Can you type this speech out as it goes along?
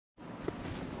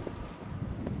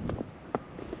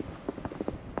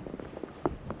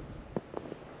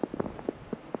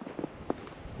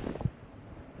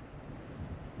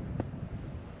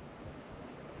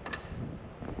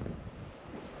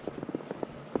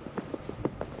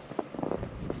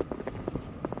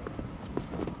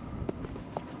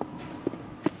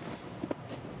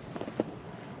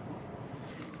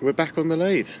we're back on the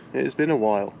lathe. It has been a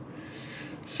while.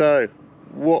 So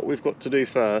what we've got to do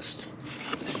first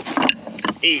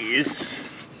is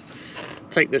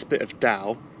take this bit of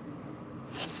dowel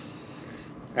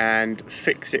and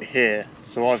fix it here,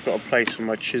 so I've got a place for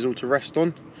my chisel to rest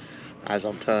on as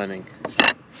I'm turning.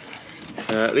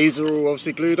 These are all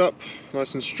obviously glued up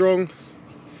nice and strong.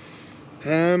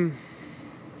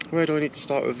 Where do I need to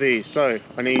start with these? So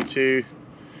I need to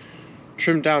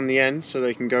trim down the ends so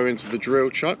they can go into the drill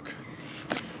chuck.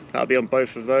 That'll be on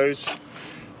both of those.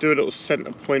 Do a little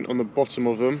center point on the bottom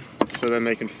of them so then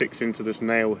they can fix into this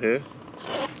nail here.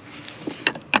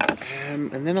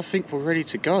 And then I think we're ready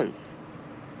to go.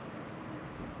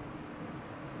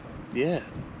 Yeah,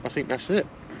 I think that's it.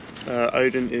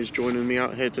 Odin is joining me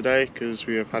out here today because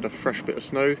we have had a fresh bit of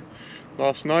snow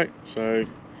last night, so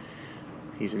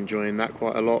he's enjoying that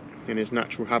quite a lot in his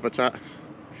natural habitat.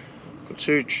 Got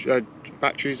two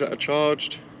batteries that are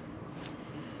charged,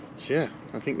 so yeah,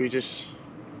 I think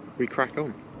we crack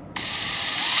on.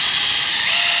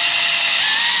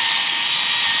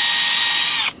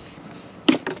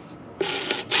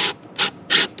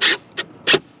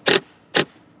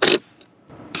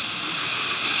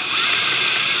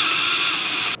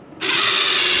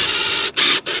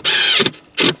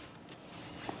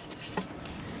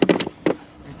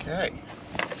 Okay.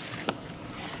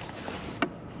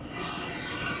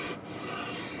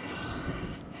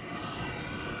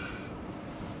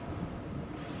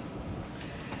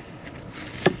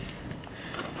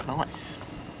 Nice.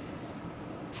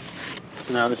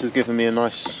 So now this has given me a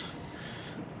nice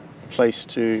place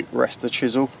to rest the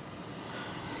chisel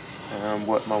and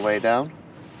work my way down.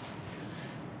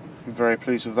 I'm very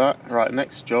pleased with that. Right,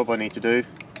 next job I need to do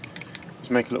is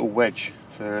make a little wedge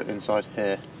for inside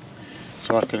here,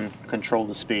 so I can control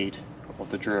the speed of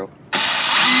the drill.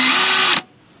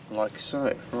 Like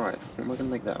so. Right, what am I going to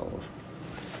make that out of?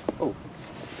 Oh,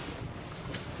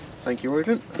 thank you,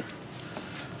 Odin.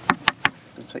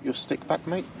 It's going to take your stick back,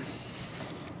 mate.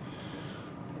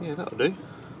 Yeah, that'll do.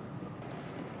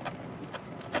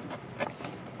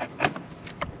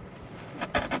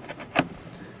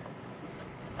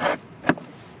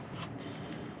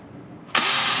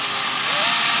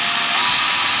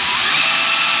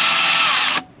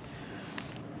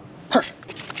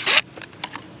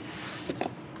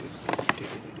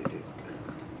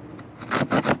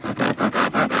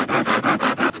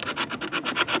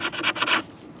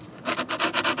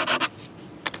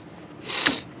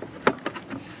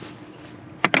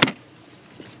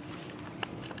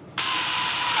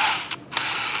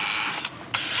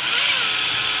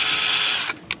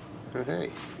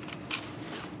 Okay.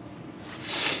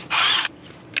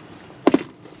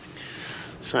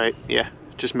 So yeah,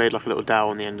 just made like a little dowel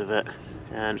on the end of it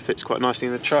and fits quite nicely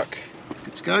in the truck.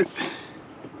 Good to go.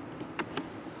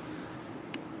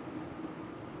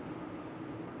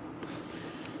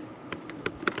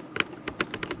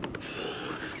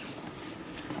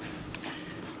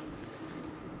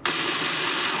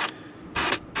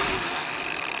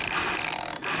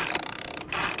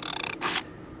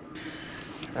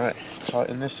 Right,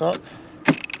 tighten this up.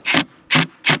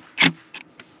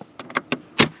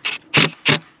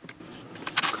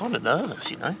 Kind of nervous,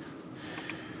 you know.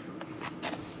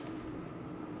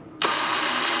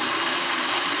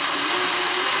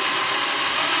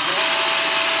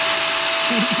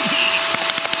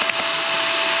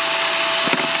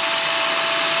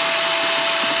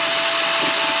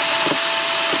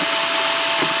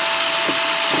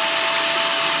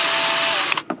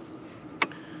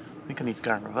 I think I need to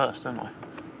go in reverse, don't I?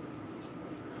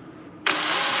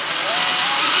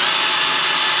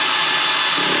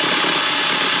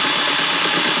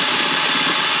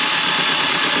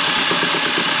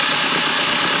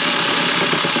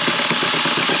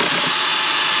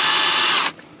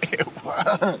 It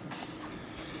works!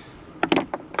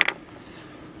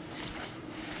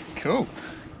 Cool.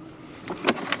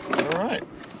 Alright.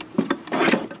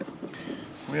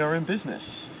 We are in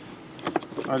business.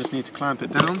 I just need to clamp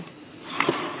it down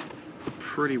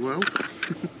pretty well.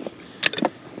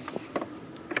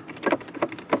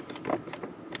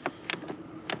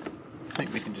 I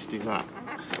think we can just do that.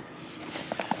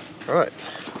 Alright,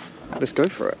 let's go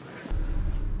for it.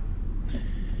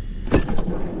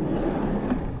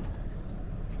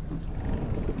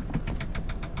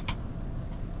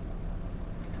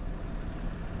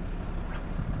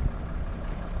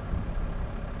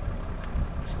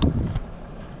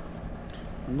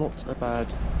 Not a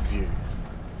bad view.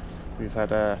 We've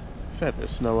had a fair bit of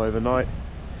snow overnight,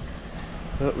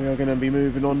 but we are going to be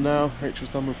moving on now. Rachel's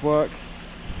done with work,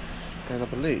 and I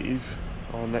believe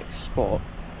our next spot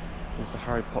is the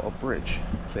Harry Potter Bridge.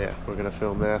 So yeah, we're going to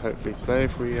film there hopefully today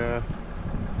if we, don't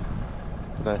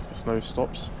know if the snow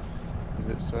stops,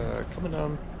 because it's coming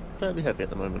down fairly heavy at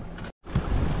the moment.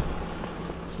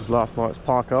 This was last night's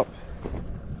park up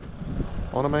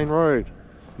on a main road,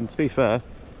 and to be fair,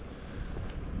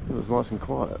 it was nice and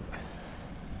quiet.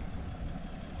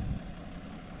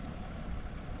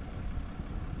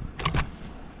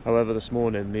 However, this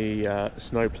morning the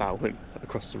snowplow went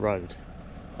across the road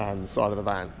and the side of the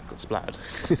van got splattered.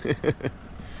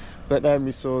 But then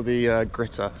we saw the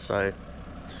gritter, so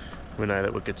we know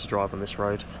that we're good to drive on this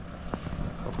road.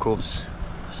 Of course,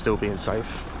 still being safe.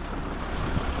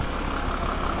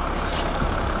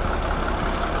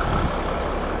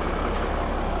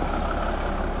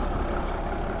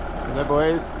 Hello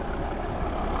boys.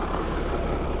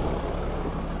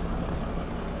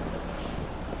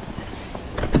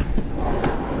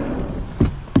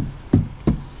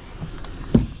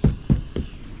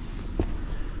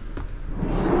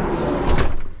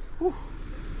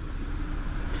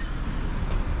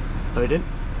 Loading.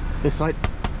 This side.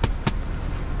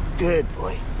 Good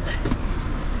boy.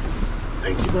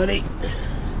 Thank you, buddy.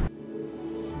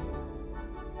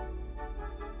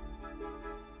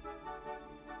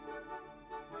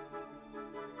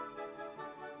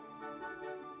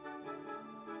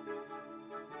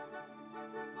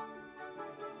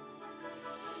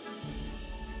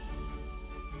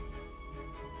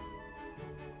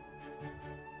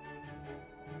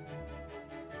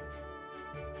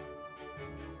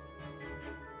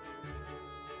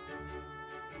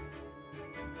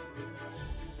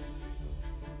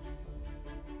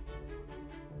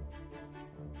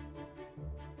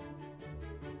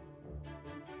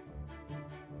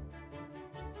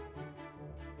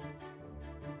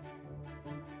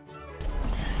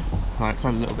 Right, it's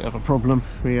had a little bit of a problem.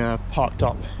 We parked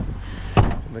up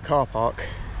in the car park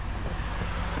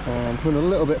and went a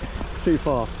little bit too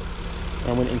far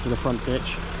and went into the front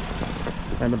ditch,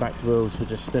 and the back wheels were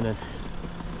just spinning.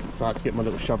 So I had to get my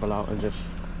little shovel out and just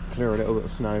clear a little bit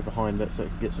of snow behind it so it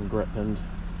could get some grip, and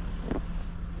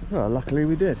well, luckily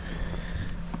we did.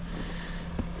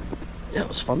 Yeah, it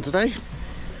was fun today.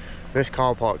 This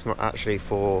car park's not actually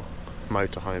for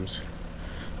motorhomes,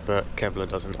 but Kevlar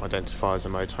doesn't identify as a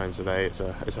motorhome today. It's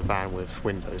a van with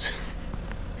windows.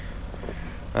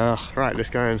 Right,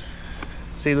 let's go and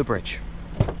see the bridge.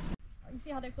 You see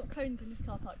how they've got cones in this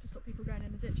car park to stop people going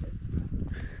in the ditches?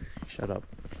 Shut up.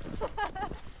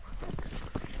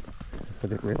 I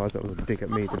didn't realise that was a dig at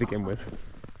me to begin with.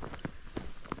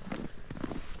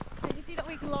 And you see that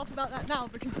we can laugh about that now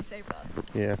because you saved us.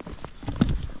 Yeah.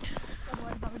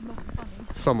 Otherwise that would not be funny.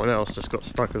 Someone else just got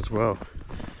stuck as well.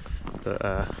 But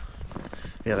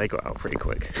yeah, they got out pretty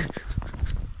quick.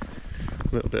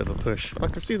 A little bit of a push. I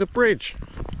can see the bridge.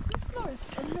 The snow is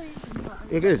amazing.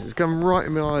 It is. It's coming right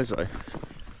in my eyes though. Have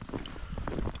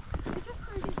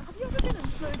you ever been in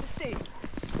snow this steep?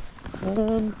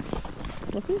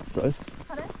 I think so.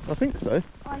 Pardon? I think so.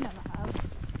 I never have.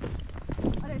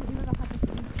 I don't think we've ever had this in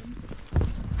England.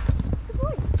 Good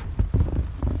boy.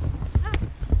 Ah.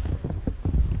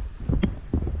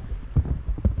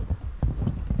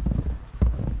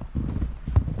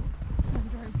 I'm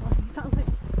very funny. Is that like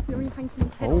you're hanging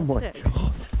someone's head Oh on a my stick?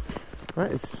 god.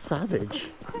 That is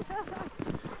savage.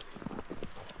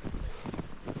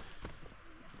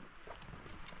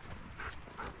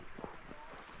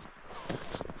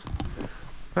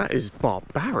 That is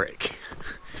barbaric.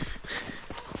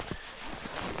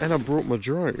 And I brought my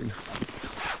drone.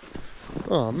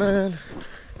 Oh man.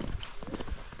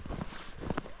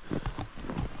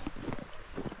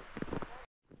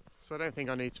 So I don't think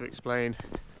I need to explain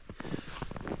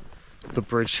the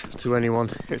bridge to anyone.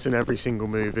 It's in every single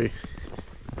movie.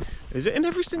 Is it in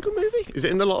every single movie? Is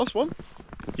it in the last one?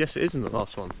 Yes, it is in the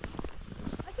last one.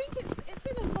 I think it's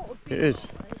in a lot of It is.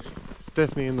 It's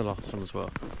definitely in the last one as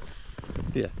well.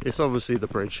 Yeah, it's obviously the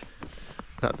bridge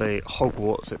that the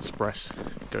Hogwarts Express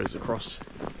goes across.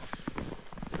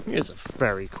 It's a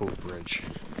very cool bridge.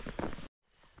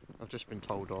 I've just been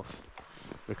told off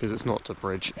because it's not a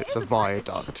bridge, it's a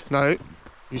viaduct. No,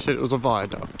 you said it was a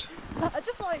viaduct.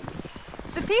 Just like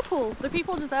the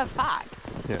people deserve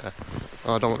facts. Yeah,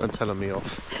 I don't want them telling me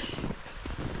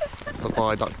off. It's a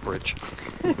viaduct bridge.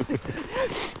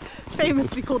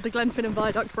 Famously called the Glenfinnan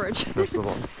Viaduct Bridge. That's the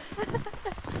one.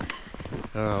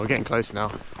 We're getting close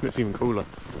now. It's even cooler.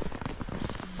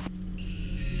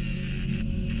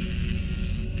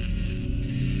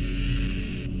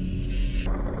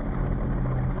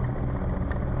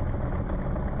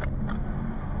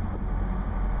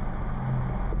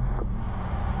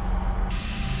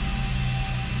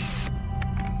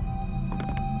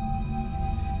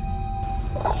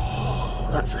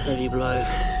 That's a heavy blow.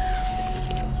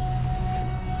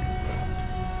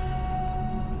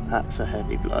 That's a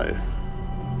heavy blow.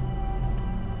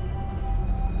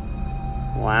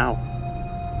 Wow.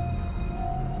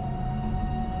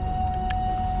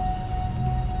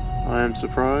 I am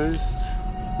surprised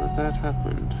that that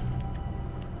happened.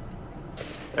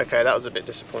 Okay, that was a bit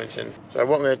disappointing. So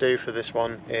what I'm going to do for this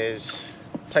one is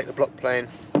take the block plane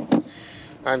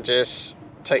and just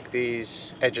take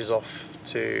these edges off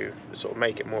to sort of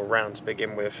make it more round to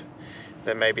begin with.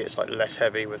 Then maybe it's like less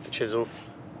heavy with the chisel.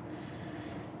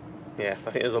 Yeah,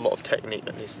 I think there's a lot of technique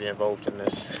that needs to be involved in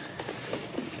this.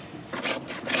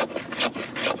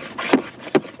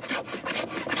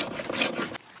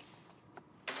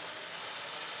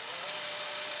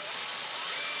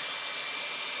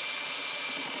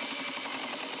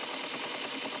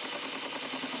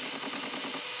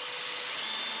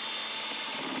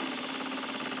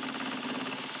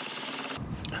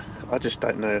 I just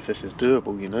don't know if this is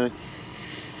doable, you know.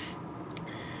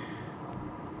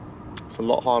 It's a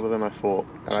lot harder than I thought,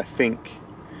 and I think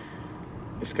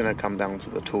it's going to come down to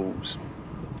the tools.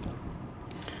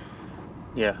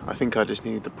 Yeah, I think I just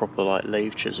need the proper like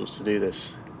lathe chisels to do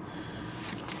this.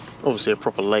 Obviously a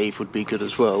proper lathe would be good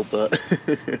as well, but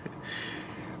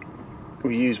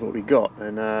we use what we got,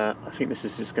 and I think this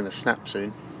is just going to snap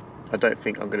soon. I don't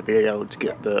think I'm going to be able to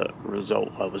get the result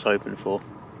I was hoping for.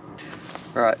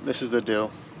 Alright, this is the deal.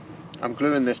 I'm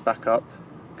gluing this back up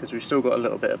because we've still got a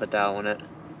little bit of a dowel on it.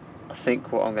 I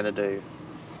think what I'm going to do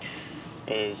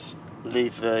is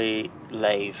leave the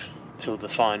lathe till the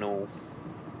final.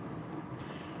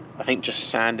 I think just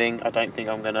sanding. I don't think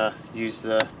I'm going to use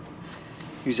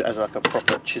it as like a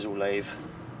proper chisel lathe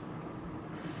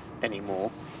anymore,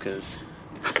 because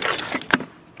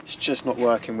it's just not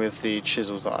working with the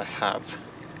chisels that I have.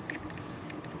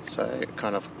 So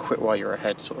kind of quit while you're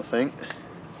ahead sort of thing.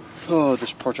 Oh,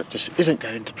 this project just isn't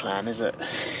going to plan, is it?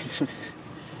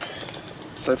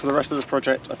 So for the rest of this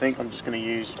project, I think I'm just going to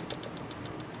use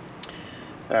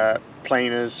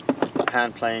planers,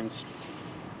 hand planes,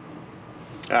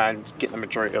 and get the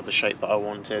majority of the shape that I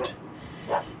wanted.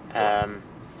 And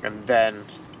then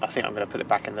I think I'm going to put it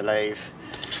back in the lathe,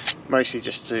 mostly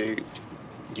just to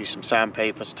use some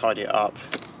sandpaper to tidy it up.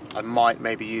 I might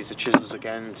maybe use the chisels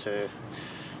again to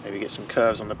maybe get some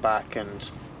curves on the back, and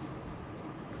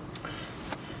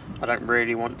I don't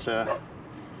really want to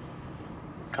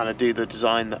kind of do the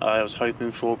design that I was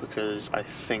hoping for, because I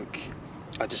think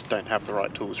I just don't have the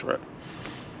right tools for it.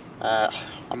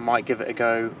 I might give it a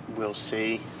go, we'll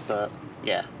see, but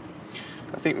yeah,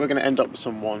 I think we're going to end up with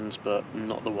some ones, but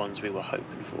not the ones we were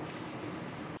hoping for.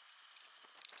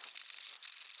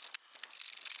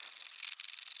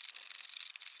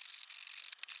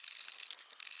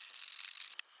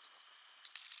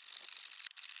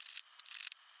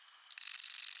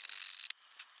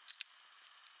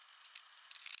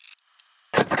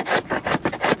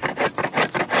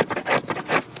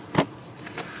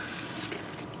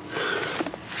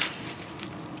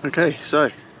 Okay, so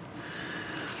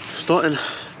starting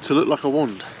to look like a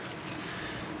wand.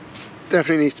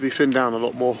 Definitely needs to be thinned down a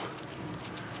lot more.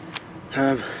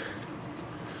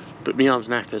 But my arm's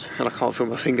knackered and I can't feel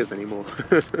my fingers anymore.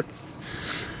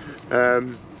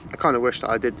 I kind of wish that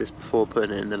I did this before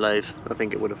putting it in the lathe. I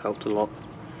think it would have helped a lot.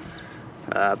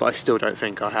 But I still don't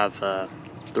think I have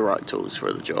the right tools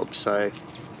for the job, so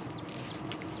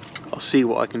I'll see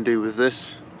what I can do with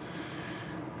this.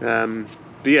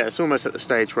 But yeah, it's almost at the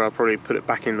stage where I'll probably put it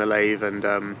back in the lathe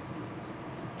and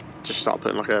just start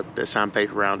putting like a bit of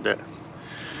sandpaper around it.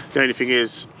 The only thing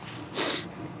is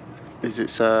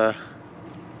it's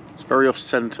very off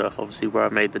centre, obviously, where I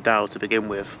made the dowel to begin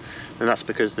with, and that's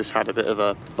because this had a bit of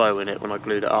a bow in it when I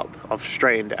glued it up. I've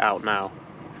straightened it out now,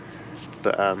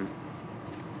 but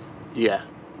yeah,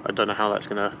 I don't know how that's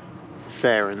going to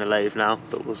fare in the lathe now,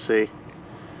 but we'll see.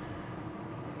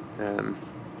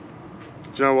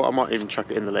 Do you know what, I might even chuck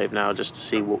it in the lathe now just to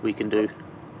see what we can do.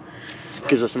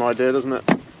 Gives us an idea, doesn't it?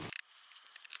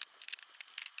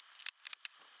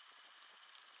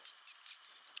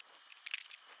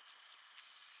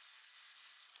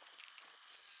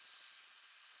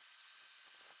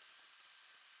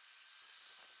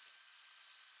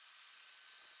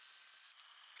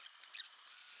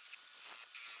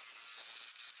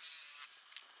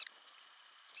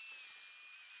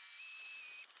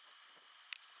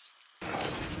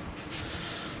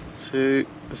 So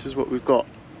this is what we've got.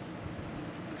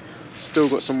 Still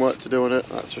got some work to do on it,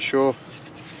 that's for sure.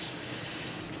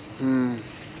 Might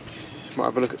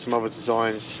have a look at some other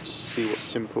designs just to see what's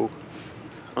simple.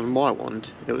 On my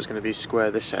wand, it was going to be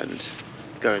square this end,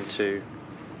 going to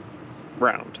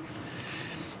round.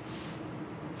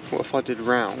 What if I did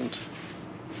round,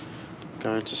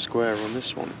 going to square on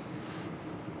this one?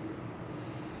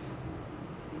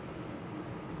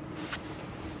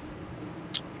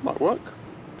 Might work.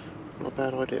 Not a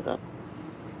bad idea, that.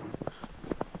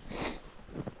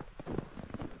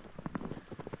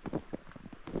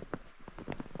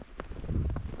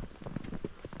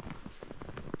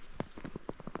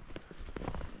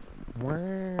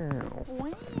 Wow.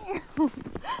 Wow.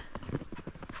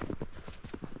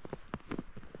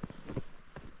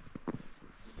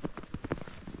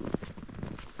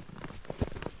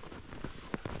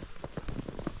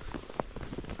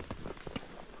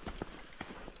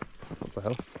 What the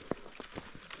hell?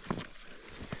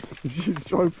 Did you just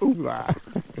try and pull that?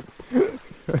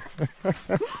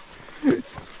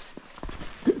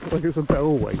 Like it's a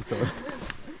bell waiter.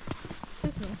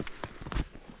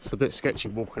 It's a bit sketchy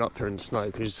walking up here in the snow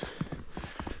because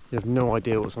you have no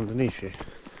idea what's underneath you.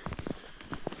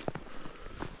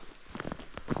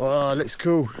 Oh, it looks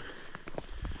cool.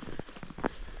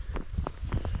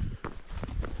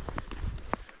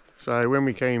 So when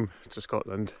we came to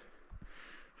Scotland,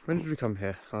 when did we come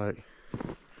here? Like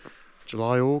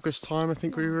July, August time, I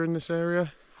think we were in this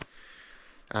area.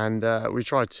 And we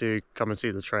tried to come and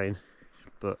see the train,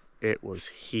 but it was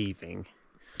heaving.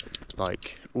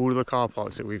 Like all of the car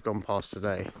parks that we've gone past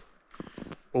today,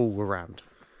 all around.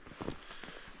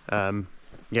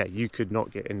 Yeah, you could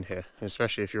not get in here,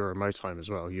 especially if you're a remote time as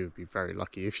well. You would be very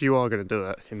lucky. If you are going to do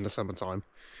it in the summertime,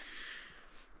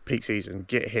 peak season,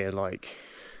 get here like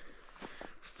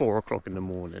 4 o'clock in the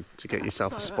morning to get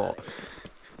yourself a spot.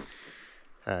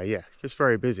 Yeah, it's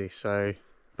very busy. So,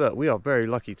 but we are very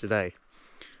lucky today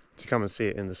to come and see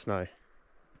it in the snow.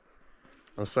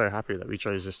 I'm so happy that we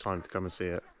chose this time to come and see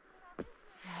it.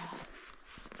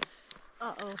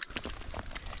 Uh-oh.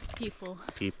 People.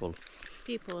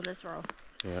 People, let's roll.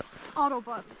 Yeah.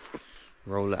 Autobots.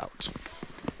 Roll out.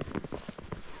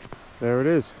 There it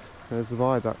is. There's the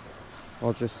viaduct.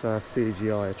 I'll just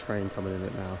CGI a train coming in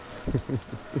it now.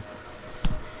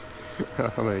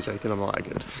 I'm only joking, I'm not that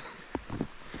good.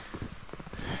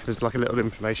 There's like a little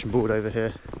information board over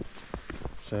here,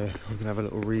 so we can have a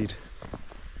little read.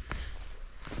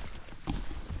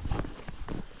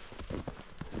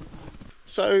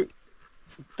 So,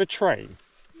 the train.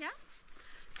 Yeah?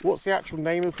 What's the actual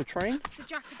name of the train? The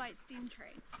Jacobite steam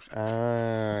train.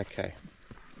 Okay.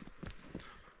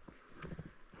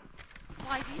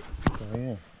 Whitey's. Oh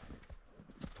yeah.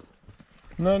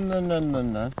 No.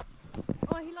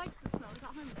 Oh, he likes the snow. Is that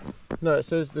homely? No, it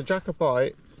says the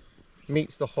Jacobite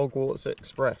meets the Hogwarts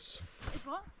Express. Is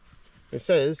what? It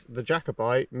says the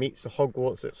Jacobite meets the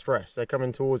Hogwarts Express. They're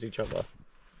coming towards each other.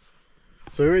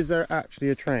 So is there actually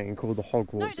a train called the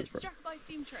Hogwarts No, Express? it's the Jacobite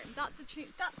steam train. That's the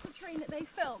train that they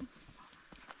film.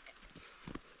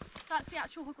 That's the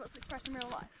actual Hogwarts Express in real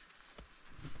life.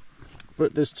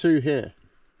 But there's two here.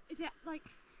 Is it like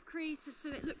created so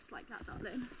it looks like that,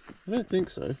 darling? I don't think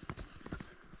so.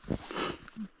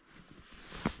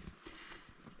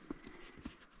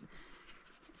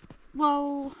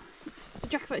 Well, the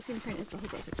Jacobite steam train is the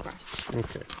Hogwarts Express.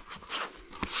 Okay.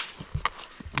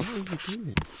 What are you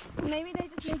doing? Maybe they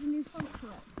just made a new font for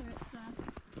it, so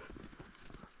it's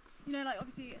you know, like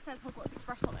obviously it says Hogwarts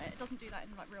Express on it. It doesn't do that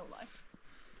in like real life.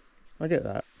 I get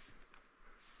that.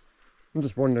 I'm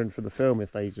just wondering for the film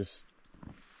if they just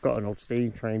got an old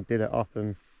steam train, did it up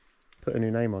and put a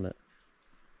new name on it.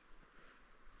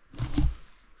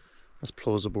 That's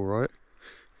plausible, right?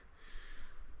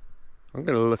 I'm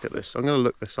going to look at this. I'm going to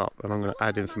look this up and I'm going to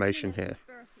add information here.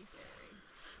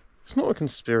 It's not a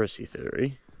conspiracy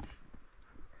theory.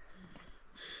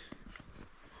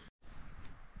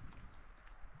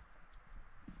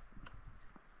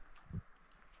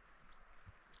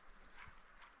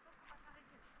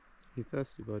 You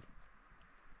thirsty, bud?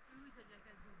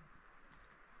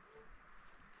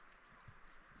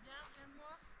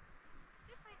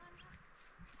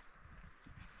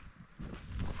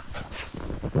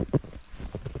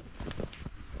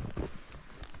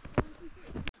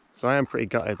 So I am pretty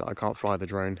gutted that I can't fly the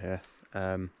drone here.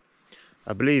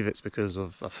 I believe it's because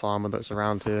of a farmer that's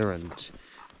around here and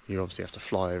you obviously have to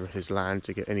fly over his land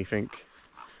to get anything.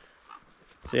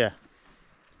 So yeah,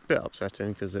 a bit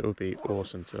upsetting because it would be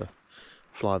awesome to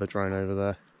fly the drone over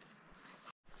there.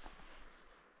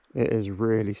 It is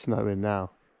really snowing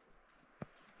now.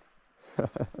 The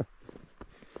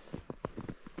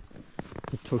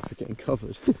dogs are getting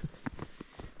covered.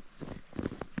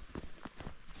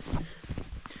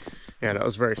 Yeah, that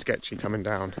was very sketchy coming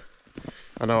down.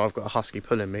 I know I've got a husky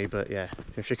pulling me, but yeah,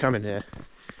 if you're coming here,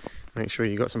 make sure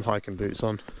you got some hiking boots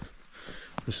on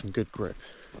with some good grip.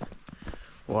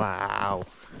 Wow.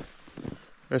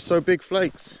 They're so big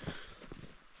flakes.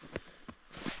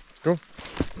 Go.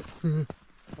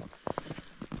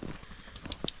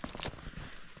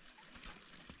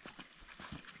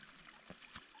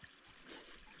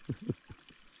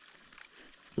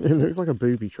 It looks like a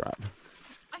booby trap.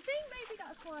 I think maybe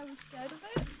that's why I was scared of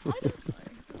it. I don't know.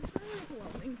 It was very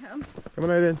overwhelming, Cam. Come on,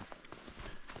 Odin.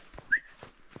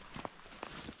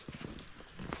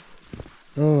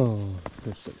 Oh,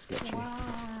 this looks sketchy.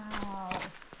 Wow.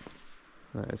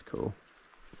 That is cool.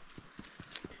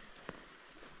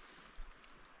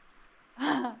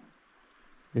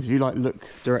 If you like look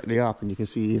directly up and you can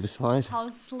see either side. How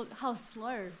slow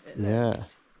it Yeah.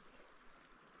 looks.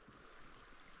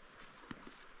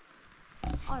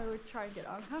 I would try and get it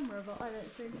on camera, but I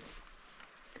don't think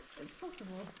it's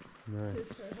possible No. to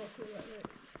show how cool that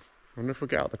looks. I wonder if we'll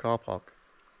get out the car park.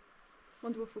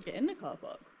 Wonder if we'll get in the car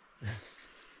park.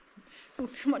 We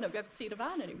might not be able to see the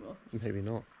van anymore. Maybe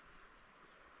not.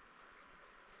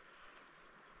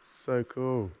 So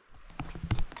cool.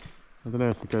 I don't know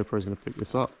if the GoPro's going to pick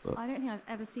this up, but I don't think I've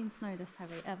ever seen snow this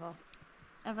heavy, ever.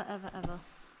 Ever, ever, ever.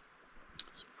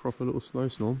 it's a proper little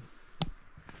snowstorm.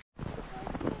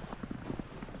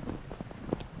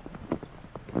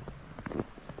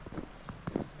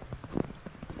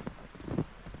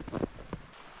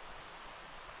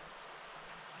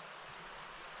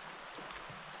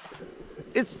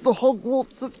 It's the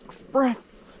Hogwarts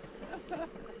Express!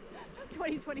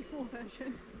 2024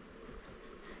 version.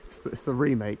 It's the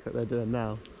remake that they're doing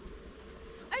now.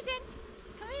 Odin,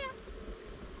 come here.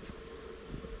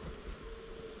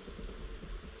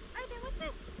 Odin, what's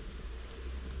this?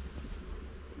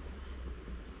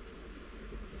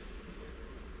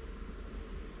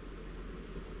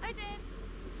 Odin.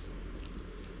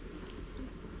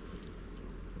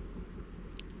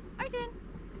 Odin.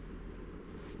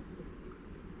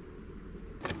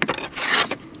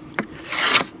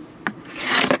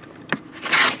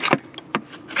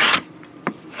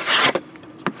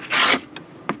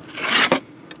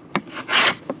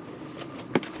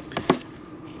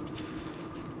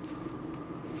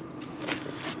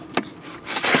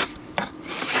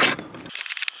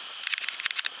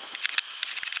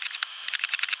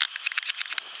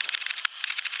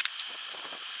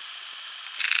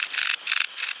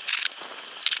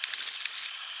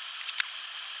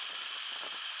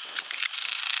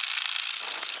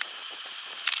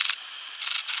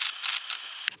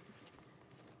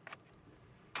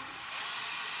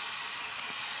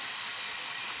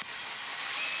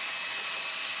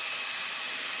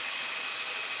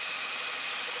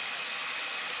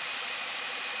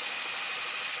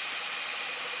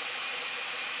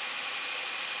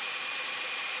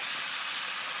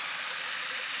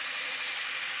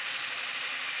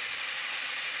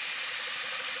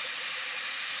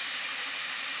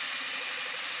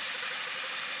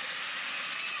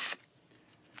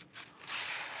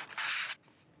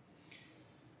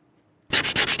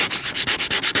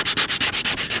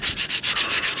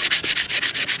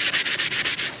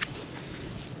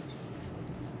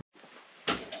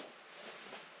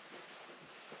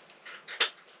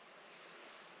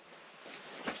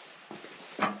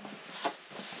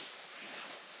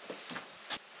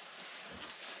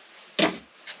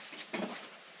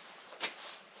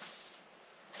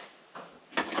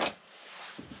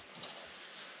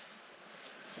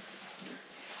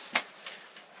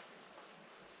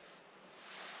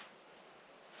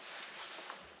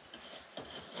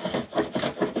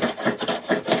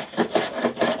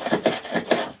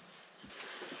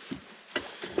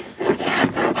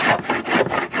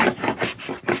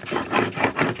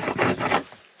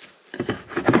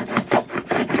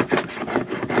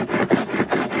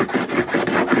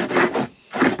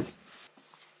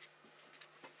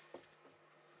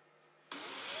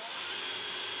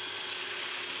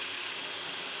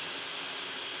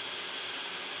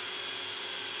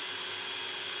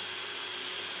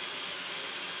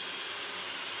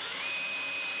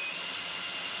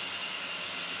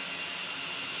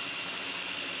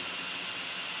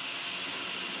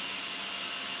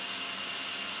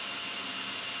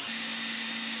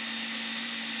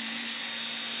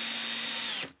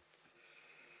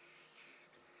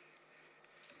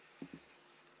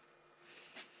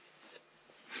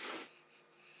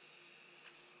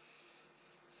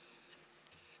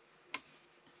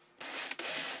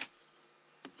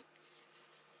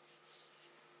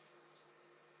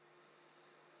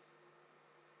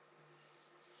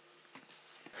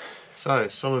 So,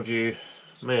 some of you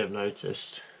may have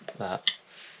noticed that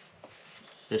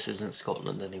this isn't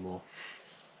Scotland anymore.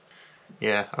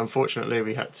 Yeah, unfortunately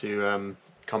we had to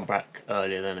come back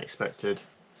earlier than expected,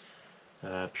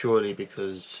 purely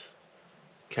because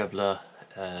Kevlar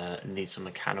needs some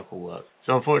mechanical work.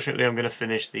 So unfortunately I'm going to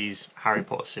finish these Harry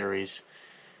Potter series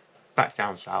back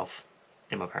down south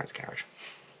in my parents' garage.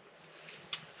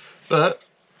 But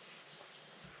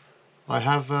I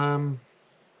have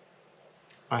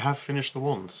finished the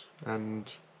wands,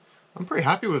 and I'm pretty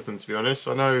happy with them, to be honest.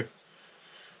 I know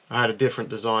I had a different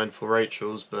design for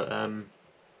Rachel's, but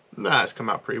it's come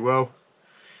out pretty well.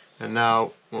 And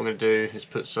now what I'm going to do is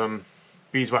put some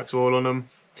beeswax oil on them.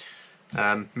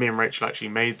 Me and Rachel actually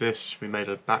made this. We made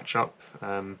a batch up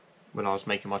when I was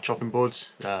making my chopping boards.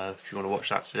 If you want to watch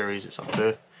that series, it's up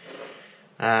there.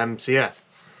 So yeah,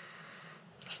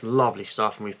 it's lovely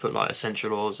stuff, and we've put like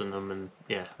essential oils in them, and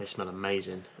yeah, they smell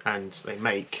amazing, and they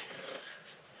make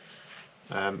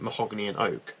mahogany and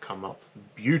oak come up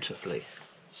beautifully.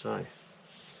 So,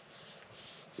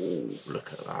 ooh,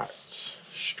 look at that,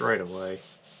 straight away.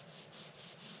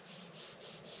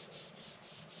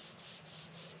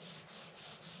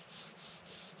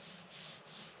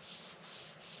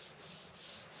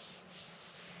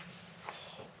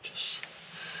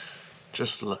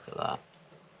 Just look at that.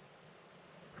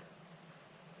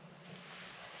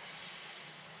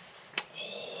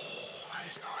 Oh, that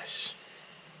is nice.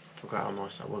 Forgot how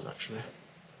nice that was actually.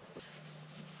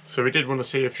 So we did want to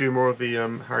see a few more of the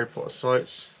Harry Potter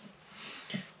sites,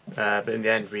 but in the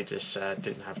end we just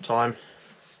didn't have time.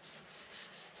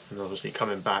 And obviously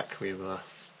coming back, we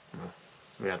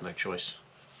had no choice.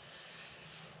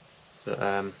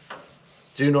 But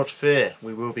do not fear,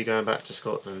 we will be going back to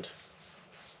Scotland.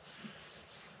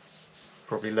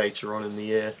 Probably later on in the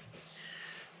year.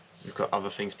 We've got other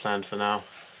things planned for now.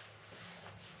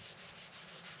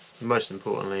 Most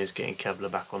importantly is getting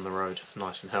Kevlar back on the road,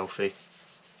 nice and healthy.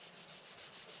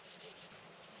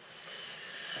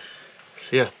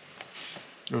 So yeah,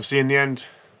 obviously in the end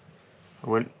I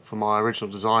went for my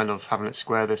original design of having it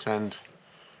square this end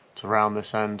to round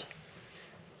this end,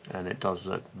 and it does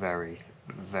look very,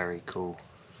 very cool.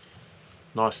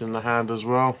 Nice in the hand as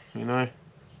well, you know.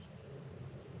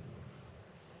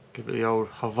 Give it the old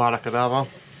Avada Kedavra.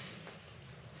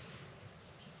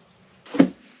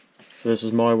 So this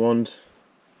was my wand,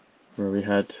 where we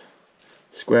had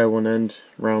square one end,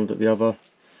 round at the other,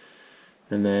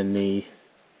 and then the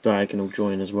diagonal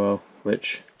join as well,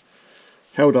 which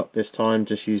held up this time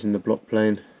just using the block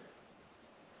plane.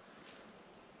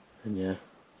 And yeah,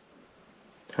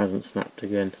 hasn't snapped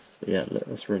again. But yeah, look,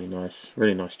 that's really nice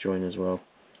join as well.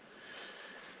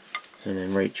 And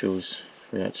then Rachel's,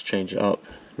 we had to change it up,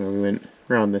 where we went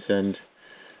round this end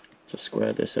to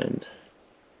square this end.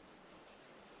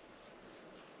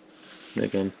 And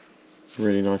again,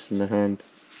 really nice in the hand.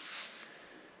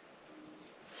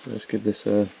 So let's give this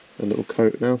a little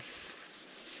coat now.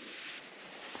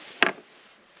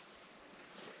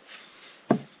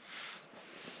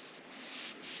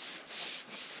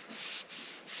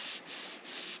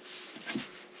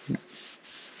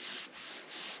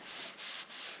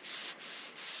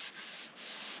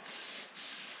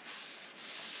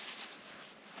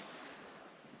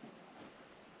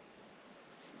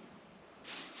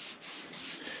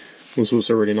 What's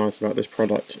also really nice about this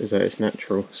product is that it's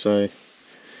natural, so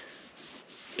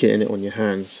getting it on your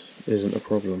hands isn't a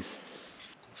problem.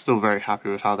 Still very happy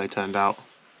with how they turned out.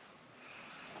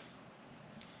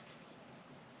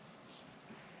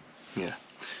 Yeah,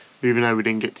 even though we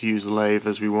didn't get to use the lathe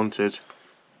as we wanted,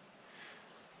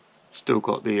 still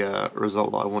got the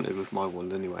result that I wanted with my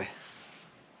wand anyway.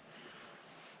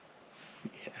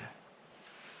 Yeah,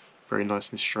 very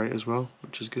nice and straight as well,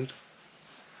 which is good.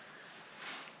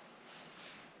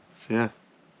 So yeah,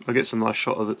 I'll get some nice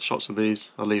shots of these.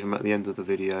 I'll leave them at the end of the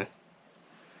video.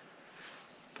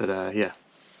 But yeah,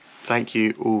 thank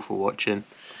you all for watching.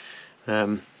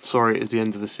 Sorry it is the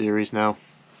end of the series now.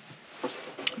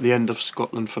 The end of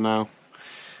Scotland for now.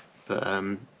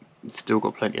 But still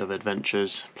got plenty of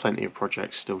adventures, plenty of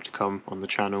projects still to come on the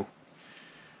channel.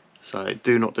 So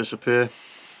do not disappear.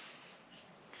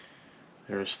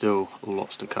 There is still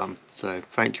lots to come. So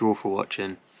thank you all for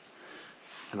watching,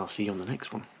 and I'll see you on the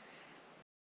next one.